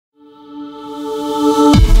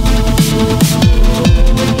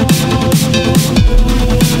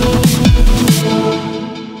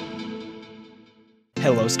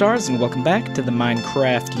stars, and welcome back to the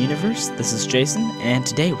Minecraft universe. This is Jason, and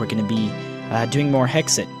today we're going to be doing more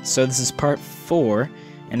Hexxit. So this is part 4,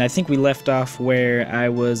 and I think we left off where I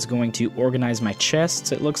was going to organize my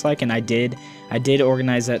chests, it looks like, and I did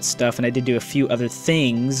organize that stuff, and I did do a few other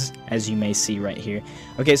things, as you may see right here.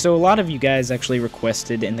 Okay, so a lot of you guys actually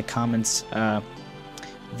requested in the comments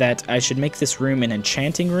that I should make this room an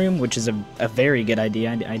enchanting room, which is a very good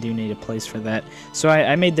idea. I do need a place for that. So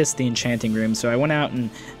I made this the enchanting room. So I went out and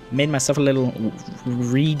made myself a little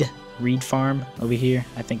reed farm over here,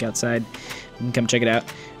 I think outside. You can come check it out.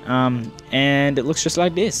 And it looks just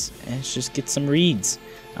like this. Let's just get some reeds.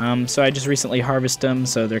 So I just recently harvested them,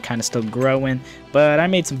 so they're kind of still growing. But I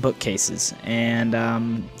made some bookcases, and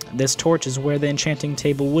this torch is where the enchanting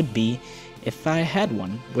table would be if I had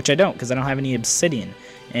one, which I don't, because I don't have any obsidian.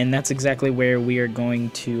 And that's exactly where we are going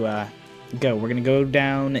to go. We're going to go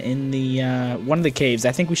down in the one of the caves.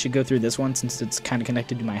 I think we should go through this one since it's kind of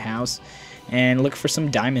connected to my house, and look for some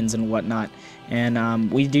diamonds and whatnot. And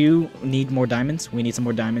we do need more diamonds. We need some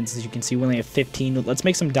more diamonds. As you can see, we only have 15. Let's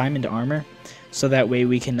make some diamond armor, so that way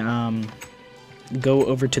we can go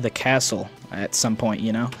over to the castle at some point,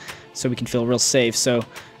 you know, so we can feel real safe. So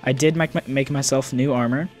I did make myself new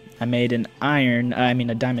armor. I made an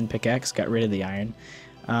a diamond pickaxe, got rid of the iron.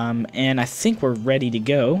 And I think we're ready to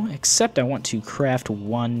go, except I want to craft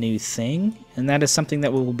one new thing, and that is something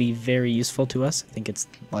that will be very useful to us. I think it's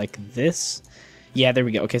like this. Yeah, there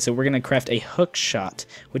we go. Okay, so we're going to craft a hook shot,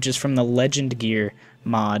 which is from the Legend Gear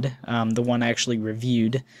mod, the one I actually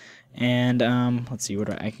reviewed. And let's see,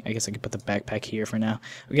 I guess I could put the backpack here for now.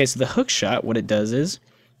 Okay, so the hook shot, what it does is,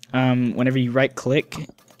 whenever you right click,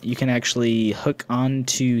 you can actually hook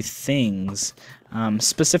onto things,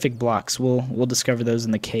 specific blocks. We'll discover those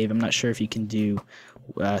in the cave. I'm not sure if you can do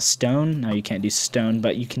stone. No, you can't do stone,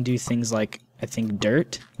 but you can do things like, I think,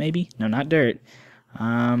 dirt, maybe? No, not dirt.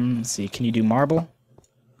 Let's see, can you do marble?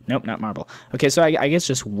 Nope, not marble. Okay, so I guess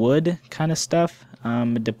just wood kind of stuff.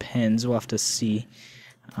 It depends. We'll have to see.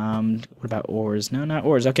 What about ores? No, not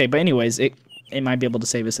ores. Okay, but anyways, it might be able to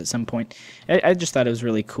save us at some point. I just thought it was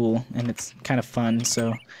really cool, and it's kind of fun,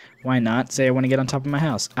 so why not? Say I want to get on top of my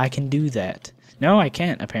house. I can do that. No, I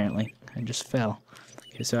can't, apparently. I just fell.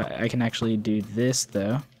 Okay, so I can actually do this,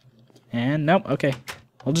 though. And, nope, okay.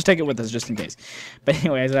 We'll just take it with us, just in case. But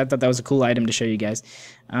anyways, I thought that was a cool item to show you guys.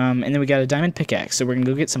 And then we got a diamond pickaxe, so we're going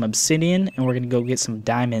to go get some obsidian, and we're going to go get some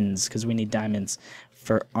diamonds, because we need diamonds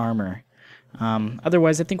for armor.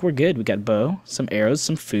 Otherwise, I think we're good. We got a bow, some arrows,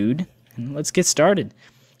 some food. And let's get started.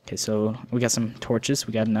 Okay, so we got some torches.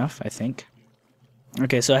 We got enough, I think.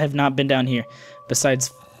 Okay, so I have not been down here,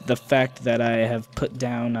 besides the fact that I have put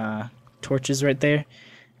down torches right there.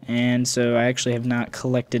 And so I actually have not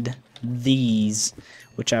collected these,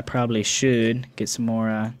 which I probably should. Get some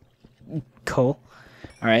more coal.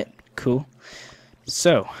 Alright, cool.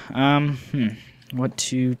 So, what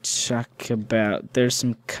to talk about? There's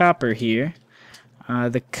some copper here.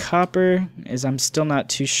 The copper is, I'm still not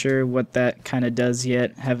too sure what that kind of does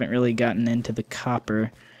yet. Haven't really gotten into the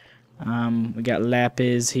copper. We got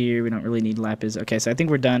lapis here. We don't really need lapis. Okay, so I think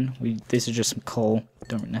we're done. This is just some coal.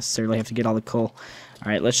 Don't necessarily have to get all the coal.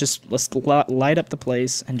 All right, let's light up the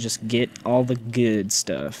place and just get all the good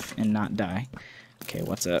stuff and not die. Okay,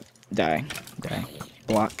 what's up? Die,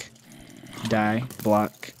 block, die,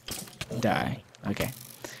 block, die. Okay.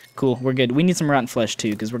 Cool, we're good. We need some rotten flesh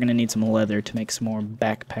too, because we're going to need some leather to make some more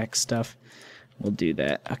backpack stuff. We'll do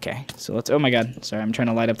that. Okay, so let's... Oh my god, sorry, I'm trying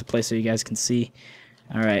to light up the place so you guys can see.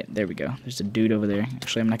 Alright, there we go. There's a dude over there.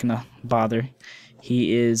 Actually, I'm not going to bother.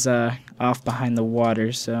 He is off behind the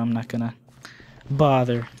water, so I'm not going to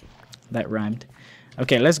bother. That rhymed.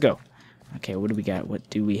 Okay, let's go. Okay, what do we got? What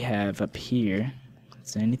do we have up here?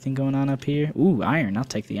 Is there anything going on up here? Ooh, iron. I'll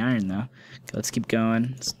take the iron, though. Okay, let's keep going.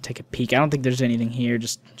 Let's take a peek. I don't think there's anything here.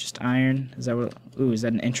 Just iron. Is that what... Ooh, is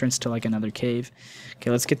that an entrance to, like, another cave? Okay,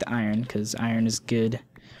 let's get the iron, because iron is good.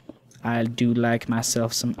 I do like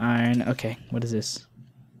myself some iron. Okay, what is this?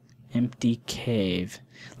 Empty cave.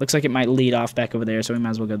 Looks like it might lead off back over there, so we might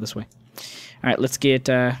as well go this way. Alright, let's get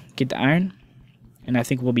the iron. And I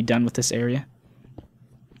think we'll be done with this area,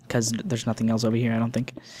 because there's nothing else over here, I don't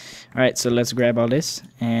think. Alright, so let's grab all this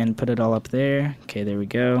and put it all up there. Okay, there we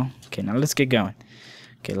go. Okay, now let's get going.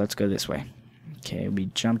 Okay, let's go this way. Okay, we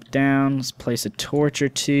jump down. Let's place a torch or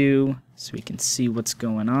two so we can see what's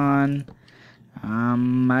going on.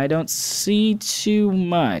 I don't see too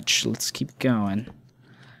much. Let's keep going.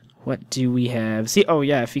 What do we have? See, oh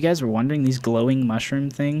yeah, if you guys were wondering, these glowing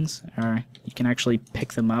mushroom things you can actually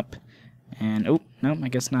pick them up. And, oh, no, I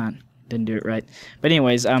guess not. Didn't do it right. But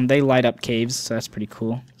anyways, they light up caves, so that's pretty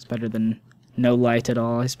cool. It's better than no light at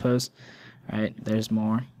all, I suppose. Alright, there's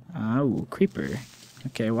more. Oh, creeper.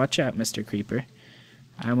 Okay, watch out, Mr. Creeper.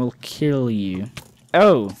 I will kill you.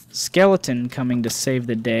 Oh, skeleton coming to save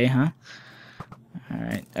the day, huh?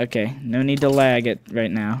 Alright, okay. No need to lag it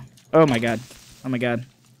right now. Oh my god. Oh my god.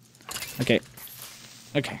 Okay.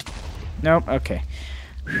 Okay. Nope, okay.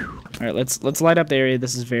 Alright, let's light up the area.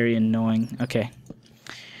 This is very annoying. Okay.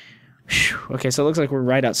 Okay, so it looks like we're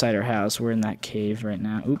right outside our house. We're in that cave right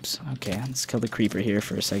now. Oops. Okay, let's kill the creeper here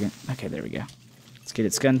for a second. Okay, there we go. Let's get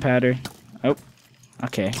its gunpowder. Oh.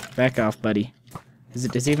 Okay, back off, buddy.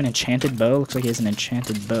 Does he have an enchanted bow? Looks like he has an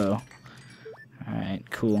enchanted bow. Alright,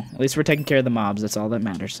 cool. At least we're taking care of the mobs. That's all that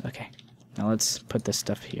matters. Okay. Now let's put this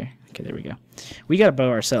stuff here. Okay, there we go. We got a bow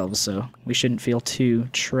ourselves, so we shouldn't feel too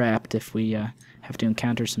trapped if we have to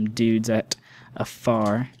encounter some dudes at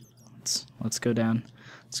afar. Let's go down.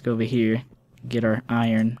 Let's go over here, get our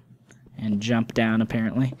iron, and jump down,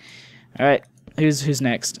 apparently. Alright, who's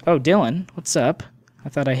next? Oh, Dylan, what's up? I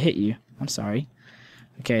thought I hit you. I'm sorry.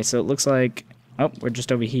 Okay, so it looks like... Oh, we're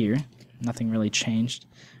just over here. Nothing really changed.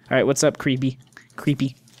 Alright, what's up, creepy?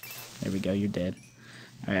 Creepy. There we go, you're dead.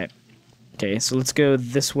 Alright. Okay, so let's go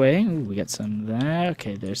this way. Ooh, we got some of that.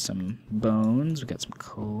 Okay, there's some bones. We got some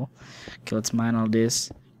coal. Okay, let's mine all this.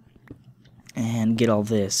 And get all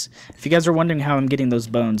this. If you guys are wondering how I'm getting those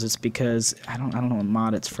bones, it's because I don't know what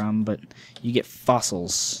mod it's from, but you get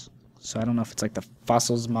fossils. So I don't know if it's like the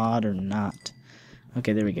fossils mod or not.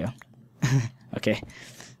 Okay, there we go. Okay.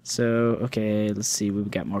 So, okay, let's see.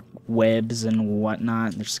 We've got more webs and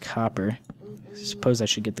whatnot. There's copper. I suppose I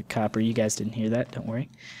should get the copper. You guys didn't hear that. Don't worry.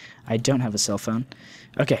 I don't have a cell phone.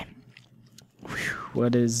 Okay. Whew,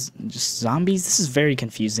 what is... just zombies? This is very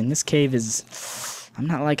confusing. This cave is... I'm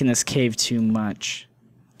not liking this cave too much.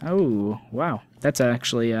 Oh, wow. That's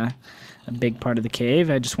actually a big part of the cave.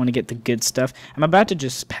 I just want to get the good stuff. I'm about to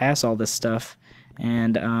just pass all this stuff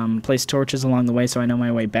and place torches along the way so I know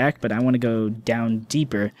my way back, but I want to go down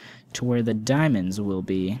deeper to where the diamonds will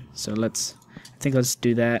be. So I think let's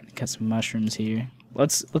do that. Got some mushrooms here.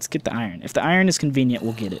 Let's get the iron. If the iron is convenient,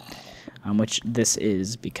 we'll get it. Which this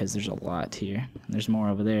is, because there's a lot here. There's more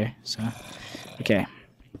over there. So, okay.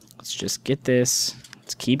 Let's just get this.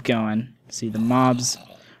 Let's keep going. See, the mobs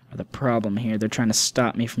are the problem here. They're trying to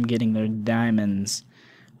stop me from getting their diamonds.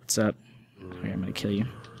 What's up? Here, I'm going to kill you.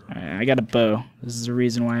 Alright, I got a bow. This is the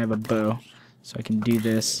reason why I have a bow. So I can do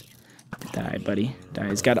this. Die, buddy. Die.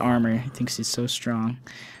 He's got armor. He thinks he's so strong.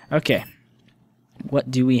 Okay.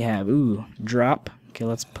 What do we have? Ooh, drop. Okay,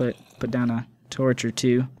 let's put down a torch or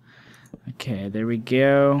two. Okay, there we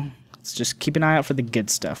go. Let's just keep an eye out for the good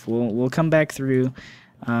stuff. We'll come back through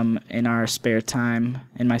in our spare time.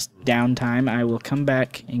 In my downtime, I will come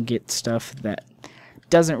back and get stuff that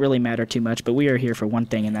doesn't really matter too much, but we are here for one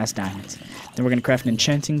thing, and that's diamonds. Then we're going to craft an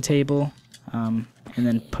enchanting table, and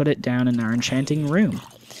then put it down in our enchanting room,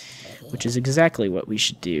 which is exactly what we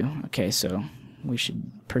should do. Okay, so we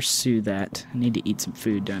should pursue that. I need to eat some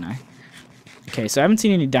food, don't I? Okay, so I haven't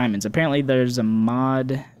seen any diamonds. Apparently there's a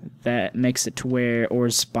mod that makes it to where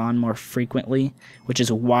ores spawn more frequently, which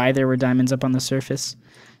is why there were diamonds up on the surface.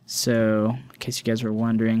 So, in case you guys were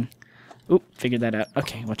wondering. Oop, figured that out.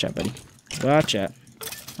 Okay, watch out, buddy. Watch out.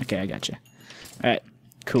 Okay, I got you. Alright,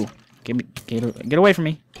 cool. Get away from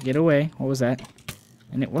me. Get away. What was that?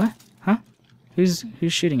 And it, what? Huh? Who's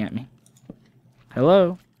shooting at me?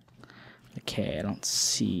 Hello? Okay, I don't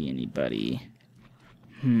see anybody.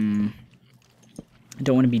 I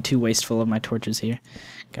don't want to be too wasteful of my torches here.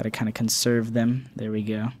 Gotta kind of conserve them. There we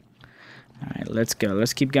go. Alright, let's go.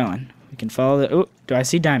 Let's keep going. We can follow the... Oh, do I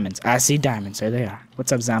see diamonds? I see diamonds. There they are.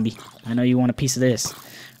 What's up, zombie? I know you want a piece of this.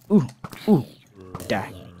 Ooh. Ooh.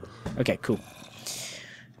 Die. Okay, cool.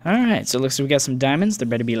 Alright, so it looks like we got some diamonds. There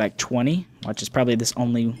better be like 20. Watch, it's probably this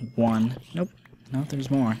only one. Nope. No, there's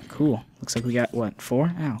more. Cool. Looks like we got, what,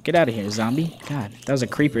 4? Ow, get out of here, zombie. God, if that was a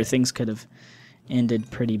creeper, things could have ended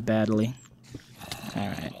pretty badly.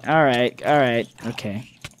 Alright. Okay.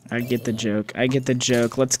 I get the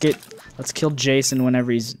joke. Let's kill Jason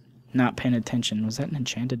whenever he's not paying attention. Was that an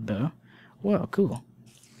enchanted bow? Whoa, cool.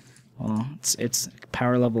 Well, it's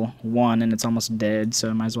power level 1 and it's almost dead, so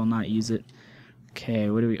I might as well not use it. Okay,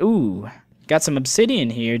 what do we... Ooh, got some obsidian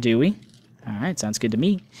here, do we? Alright, sounds good to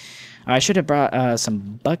me. I should have brought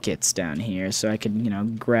some buckets down here so I could, you know,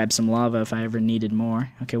 grab some lava if I ever needed more.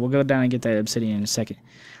 Okay, we'll go down and get that obsidian in a second.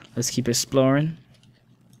 Let's keep exploring.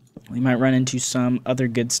 We might run into some other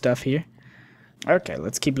good stuff here. Okay,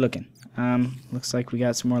 let's keep looking. Looks like we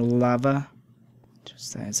got some more lava.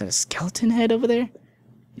 Is that a skeleton head over there?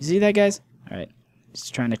 You see that, guys? Alright. He's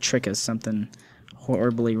trying to trick us. Something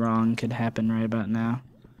horribly wrong could happen right about now.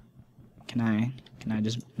 Can I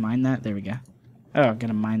just mine that? There we go. Oh, I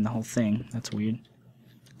gotta mine the whole thing. That's weird.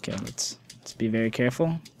 Okay, let's be very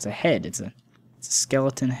careful. It's a head. It's a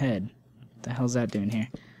skeleton head. What the hell's that doing here?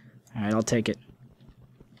 Alright, I'll take it.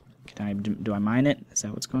 Do I mine it? Is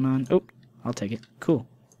that what's going on? Oh, I'll take it. Cool.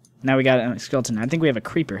 Now we got a skeleton. I think we have a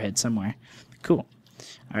creeper head somewhere. Cool.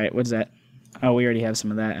 Alright, what's that? Oh, we already have some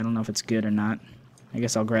of that. I don't know if it's good or not. I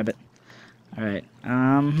guess I'll grab it. Alright.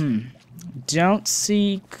 Don't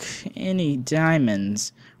see any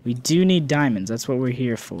diamonds. We do need diamonds. That's what we're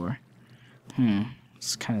here for.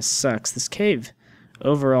 This kind of sucks. This cave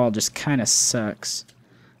overall just kind of sucks.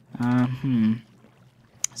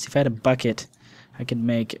 See, if I had a bucket, I could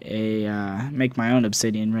make my own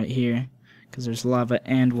obsidian right here, because there's lava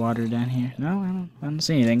and water down here. No, I don't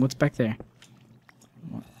see anything. What's back there?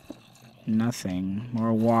 Nothing.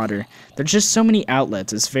 More water. There's just so many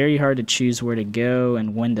outlets. It's very hard to choose where to go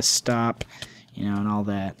and when to stop, you know, and all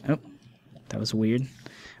that. Oh, that was weird.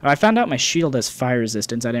 Oh, I found out my shield has fire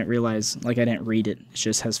resistance. I didn't realize, like, I didn't read it. It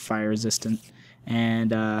just has fire resistant.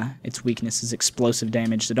 And its weakness is explosive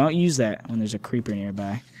damage, so don't use that when there's a creeper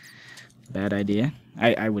nearby. Bad idea.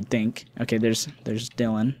 I would think. Okay, there's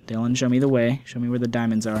Dylan. Dylan, show me the way. Show me where the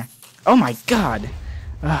diamonds are. Oh my god!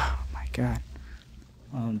 Oh my god.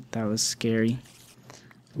 Well, that was scary.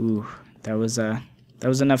 Ooh, that was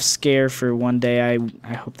enough scare for one day.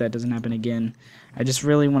 I hope that doesn't happen again. I just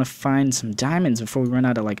really want to find some diamonds before we run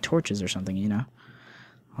out of, like, torches or something, you know?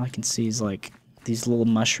 All I can see is, like, these little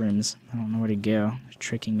mushrooms. I don't know where to go. They're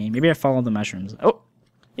tricking me. Maybe I follow the mushrooms. Oh!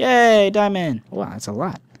 Yay! Diamond! Wow, that's a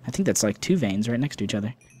lot. I think that's like 2 veins right next to each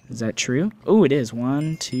other. Is that true? Oh, it is.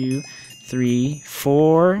 1, 2, 3,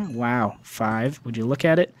 4. Wow. 5. Would you look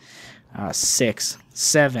at it? 6,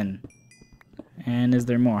 7. And is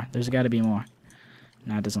there more? There's got to be more.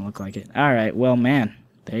 No, it doesn't look like it. Alright, well, man.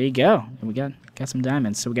 There you go. We got some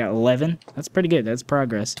diamonds. So we got 11. That's pretty good. That's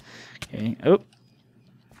progress. Okay. Oh.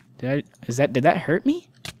 Did that hurt me?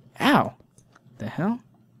 Ow. The hell?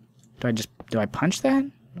 Do I punch that?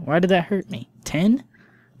 Why did that hurt me? 10?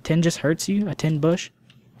 10 just hurts you? A 10 bush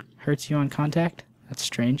hurts you on contact? That's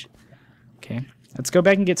strange. Okay. Let's go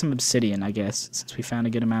back and get some obsidian, I guess, since we found a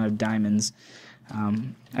good amount of diamonds.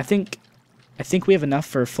 I think we have enough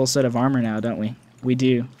for a full set of armor now, don't we? We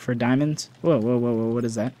do. For diamonds? Whoa, whoa, whoa, whoa, what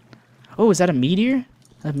is that? Oh, is that a meteor?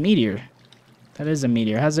 A meteor. That is a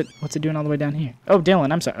meteor. What's it doing all the way down here? Oh,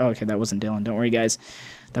 Dylan, I'm sorry. Oh, okay, that wasn't Dylan. Don't worry, guys.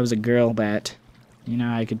 That was a girl bat. You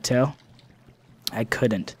know, I could tell. I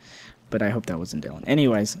couldn't, but I hope that wasn't Dylan.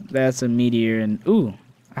 Anyways, that's a meteor, and ooh,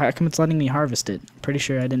 how come it's letting me harvest it? Pretty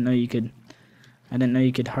sure I didn't know you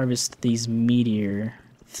could harvest these meteor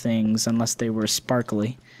things unless they were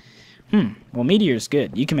sparkly. Well, meteor's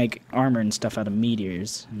good. You can make armor and stuff out of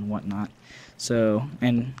meteors and whatnot. So,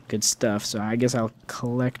 and good stuff. So I guess I'll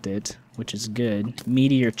collect it, which is good.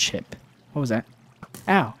 Meteor chip. What was that?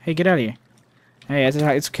 Ow! Hey, get out of here. Hey,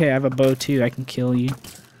 it's okay. I have a bow too. I can kill you.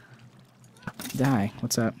 Die.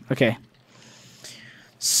 What's up? Okay.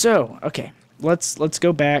 So, okay. Let's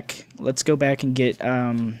go back. Let's go back and get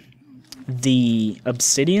the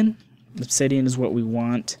obsidian. Obsidian is what we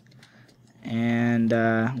want. And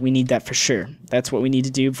we need that for sure. That's what we need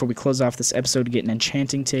to do before we close off this episode, to get an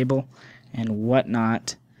enchanting table and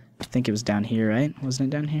whatnot. I think it was down here, right? Wasn't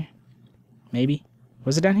it down here? Maybe.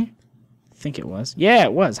 Was it down here? I think it was. Yeah,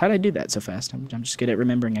 it was. How did I do that so fast? I'm just good at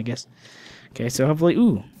remembering, I guess. Okay, so hopefully...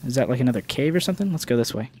 Ooh, is that like another cave or something? Let's go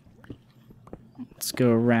this way. Let's go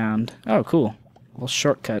around. Oh, cool. A little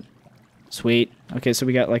shortcut. Sweet. Okay, so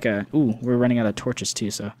we got like a... Ooh, we're running out of torches too,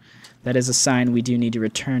 so... That is a sign we do need to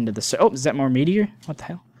return to the... Oh, is that more meteor? What the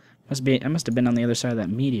hell? I must have been on the other side of that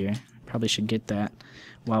meteor. Probably should get that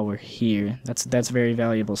while we're here. That's very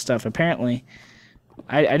valuable stuff. Apparently,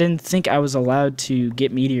 I didn't think I was allowed to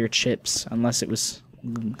get meteor chips unless it was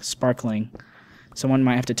sparkling. Someone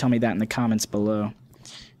might have to tell me that in the comments below.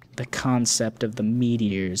 The concept of the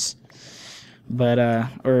meteors. But,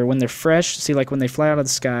 or when they're fresh, see, like when they fly out of the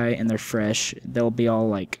sky and they're fresh, they'll be all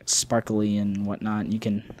like sparkly and whatnot. You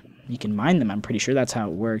can mine them. I'm pretty sure that's how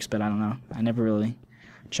it works, but I don't know. I never really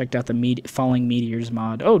checked out the falling meteors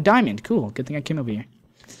mod. Oh, diamond. Cool. Good thing I came over here.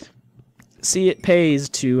 See, it pays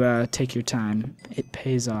to take your time. It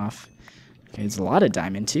pays off. Okay, it's a lot of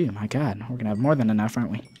diamond, too. My God. We're going to have more than enough,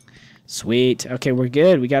 aren't we? Sweet. Okay, we're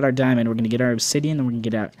good. We got our diamond. We're going to get our obsidian, and we're going to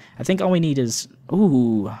get out. I think all we need is...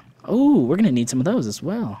 Ooh. Ooh, we're going to need some of those as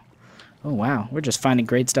well. Oh, wow. We're just finding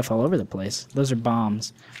great stuff all over the place. Those are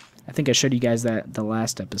bombs. I think I showed you guys that the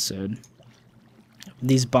last episode.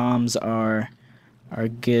 These bombs are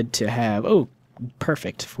good to have. Oh,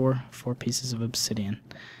 perfect. Four pieces of obsidian.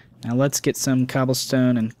 Now let's get some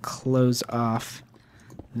cobblestone and close off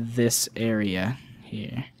this area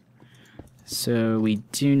here. so we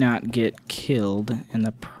do not get killed in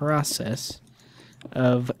the process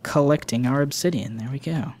of collecting our obsidian. There we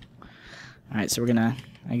go. Alright, so we're gonna,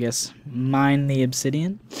 I guess, mine the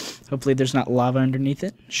obsidian. Hopefully there's not lava underneath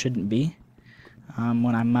it. Shouldn't be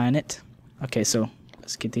when I mine it. Okay, so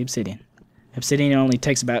let's get the obsidian. Obsidian only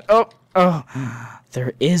takes about... Oh!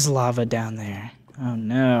 There is lava down there. Oh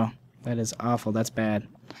no. That is awful. That's bad.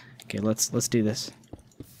 Okay, let's do this.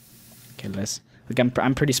 Okay, look,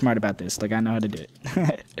 I'm pretty smart about this. Like, I know how to do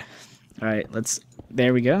it. Alright,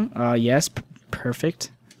 there we go. Yes,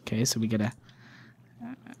 perfect. Okay, so we gotta...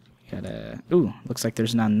 Ooh, looks like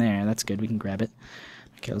there's none there. That's good. We can grab it.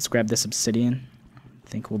 Okay, let's grab this obsidian. I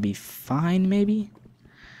think we'll be fine, maybe?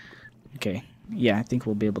 Okay. Yeah, I think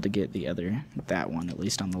we'll be able to get that one, at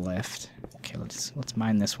least on the left. Okay, let's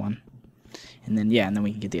mine this one. And then, yeah, and then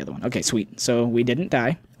we can get the other one. Okay, sweet. So we didn't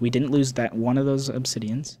die. We didn't lose that one of those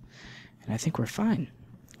obsidians. And I think we're fine.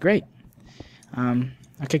 Great.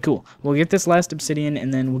 Okay, cool. We'll get this last obsidian,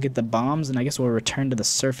 and then we'll get the bombs, and I guess we'll return to the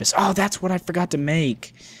surface. Oh, that's what I forgot to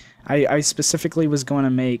make. I specifically was going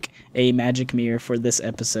to make a magic mirror for this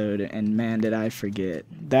episode, and man, did I forget.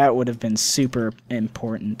 That would have been super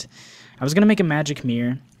important. I was going to make a magic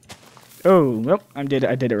mirror. Oh, well, I did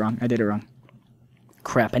it wrong. I did it wrong.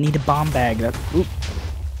 Crap, I need a bomb bag. Oop.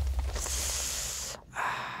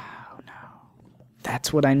 Oh, no.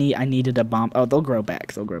 That's what I need. I needed a bomb. Oh, they'll grow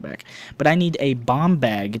back. They'll grow back. But I need a bomb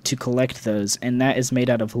bag to collect those, and that is made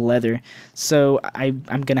out of leather. So I'm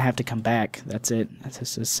going to have to come back. That's it. That's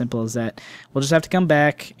just as simple as that. We'll just have to come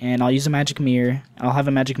back, and I'll use a magic mirror. I'll have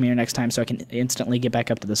a magic mirror next time so I can instantly get back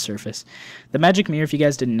up to the surface. The magic mirror, if you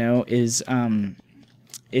guys didn't know, is from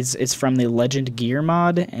the Legend Gear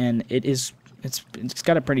mod, and it's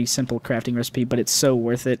got a pretty simple crafting recipe, but it's so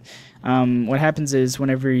worth it. What happens is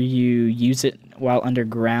whenever you use it while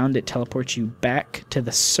underground, it teleports you back to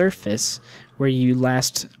the surface where you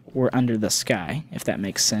last were under the sky, if that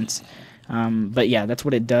makes sense. But yeah, that's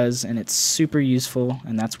what it does, and it's super useful,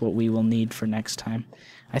 and that's what we will need for next time.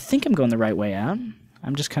 I think I'm going the right way out.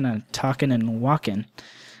 I'm just kind of talking and walking.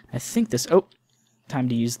 I think this... Oh, time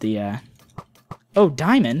to use the... Oh,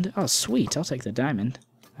 diamond! Oh, sweet. I'll take the diamond.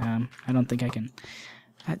 I don't think I can...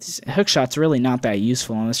 Hookshot's really not that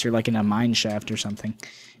useful unless you're like in a mine shaft or something.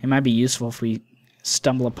 It might be useful if we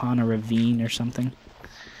stumble upon a ravine or something.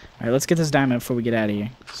 Alright, let's get this diamond before we get out of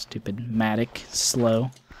here. Stupid Matic.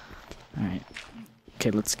 Slow. Alright.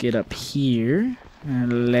 Okay, let's get up here.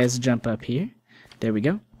 Let's jump up here. There we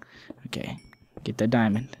go. Okay. Get the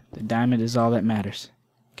diamond. The diamond is all that matters.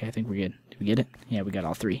 Okay, I think we're good. Did we get it? Yeah, we got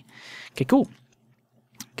all three. Okay, cool.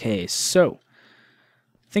 Okay, so...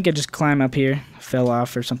 I think I just climb up here, fell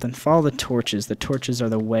off or something. Follow the torches. The torches are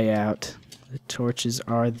the way out. The torches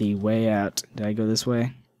are the way out. Did I go this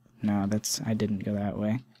way? No, I didn't go that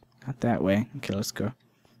way. Not that way. Okay, let's go.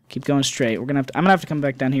 Keep going straight. I'm gonna have to come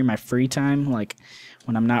back down here in my free time, like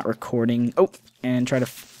when I'm not recording. Oh, and try to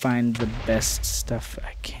find the best stuff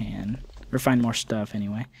I can. Or find more stuff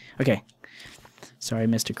anyway. Okay. Sorry,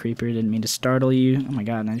 Mr. Creeper. Didn't mean to startle you. Oh my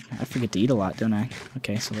god, I forget to eat a lot, don't I?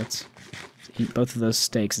 Okay, so let's eat both of those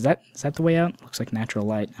steaks. Is that the way out? Looks like natural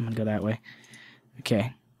light. I'm gonna go that way.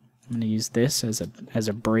 Okay. I'm gonna use this as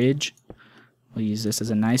a bridge. We'll use this as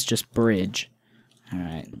a nice just bridge.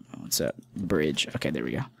 Alright. What's up? Bridge. Okay, there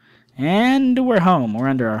we go. And we're home. We're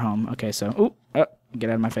under our home. Okay, so oh, get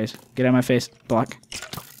out of my face. Get out of my face. Block.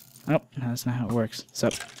 Oh, no, that's not how it works. So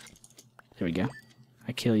there we go.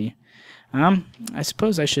 I kill you. I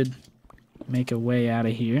suppose I should make a way out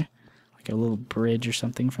of here. Like a little bridge or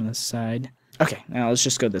something from the side. Okay, now let's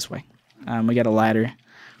just go this way. We got a ladder.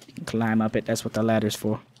 You can climb up it. That's what the ladder's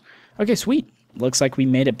for. Okay, sweet. Looks like we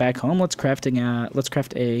made it back home. Let's craft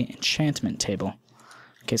a enchantment table.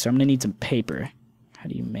 Okay, so I'm gonna need some paper. How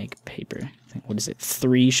do you make paper? What is it?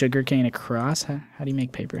 3 sugarcane across? How do you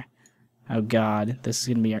make paper? Oh god, this is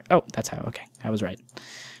gonna be our... Oh, that's how. Okay, I was right.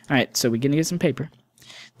 All right, so we're gonna get some paper.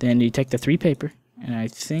 Then you take the 3 paper, and I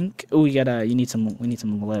think... Oh, we need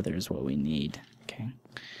some leather is what we need. Okay.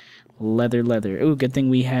 Leather. Oh, good thing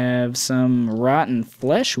we have some rotten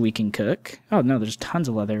flesh we can cook. Oh, no, there's tons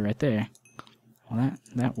of leather right there. Well,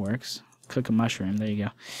 that works. Cook a mushroom. There you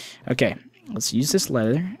go. Okay, let's use this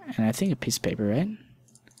leather, and I think a piece of paper, right?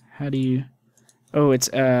 How do you... Oh, it's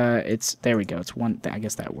there we go. It's one... I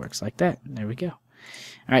guess that works like that. There we go. All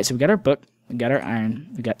right, so we got our book. We got our iron.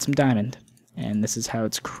 We got some diamond. And this is how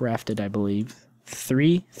it's crafted, I believe.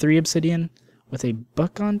 3 obsidian with a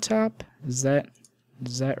book on top. Is that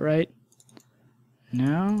right?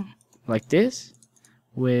 No? Like this?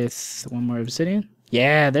 With 1 more obsidian?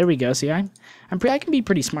 Yeah, there we go. See, I can be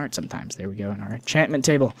pretty smart sometimes. There we go. In our enchantment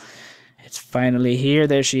table. It's finally here.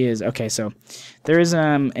 There she is. Okay, so there is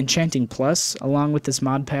Enchanting Plus along with this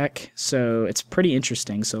mod pack, so it's pretty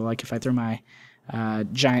interesting. So like if I throw my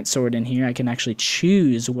giant sword in here, I can actually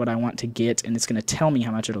choose what I want to get, and it's going to tell me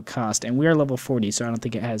how much it'll cost. And we are level 40, so I don't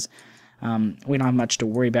think it has, we don't have much to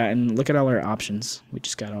worry about. And look at all our options. We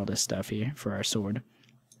just got all this stuff here for our sword.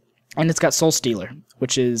 And it's got Soul Stealer,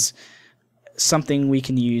 which is something we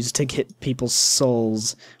can use to get people's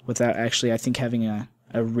souls without actually, I think, having a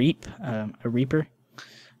reaper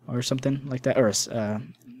or something like that, or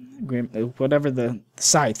whatever the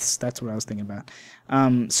scythes. That's what I was thinking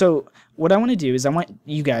about. So what I want to do is I want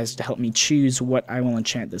you guys to help me choose what I will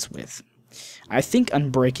enchant this with. I think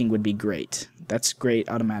Unbreaking would be great. That's great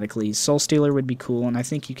automatically. Soul Stealer would be cool, and I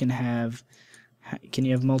think you can have. Can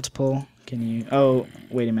you have multiple? Can you? Oh,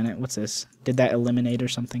 wait a minute. What's this? Did that eliminate or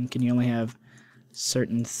something? Can you only have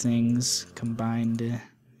certain things combined?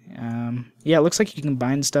 Yeah, it looks like you can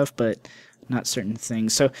combine stuff, but not certain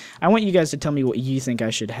things. So I want you guys to tell me what you think I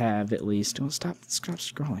should have at least. Well, stop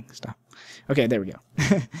scrolling. Stop. Okay, there we go.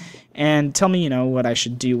 And tell me, what I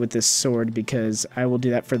should do with this sword, because I will do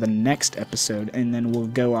that for the next episode, and then we'll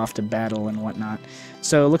go off to battle and whatnot.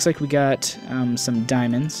 So it looks like we got some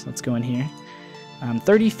diamonds. Let's go in here.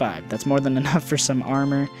 35. That's more than enough for some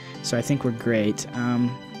armor, so I think we're great.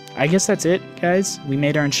 I guess that's it, guys. We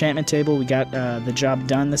made our enchantment table. We got the job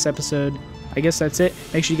done this episode. I guess that's it.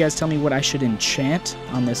 Make sure you guys tell me what I should enchant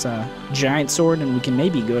on this giant sword, and we can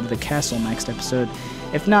maybe go to the castle next episode.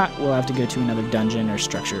 If not, we'll have to go to another dungeon or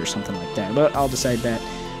structure or something like that. But I'll decide that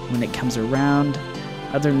when it comes around.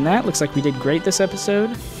 Other than that, looks like we did great this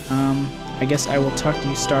episode. I guess I will talk to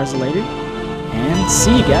you stars later, and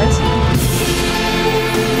see you guys.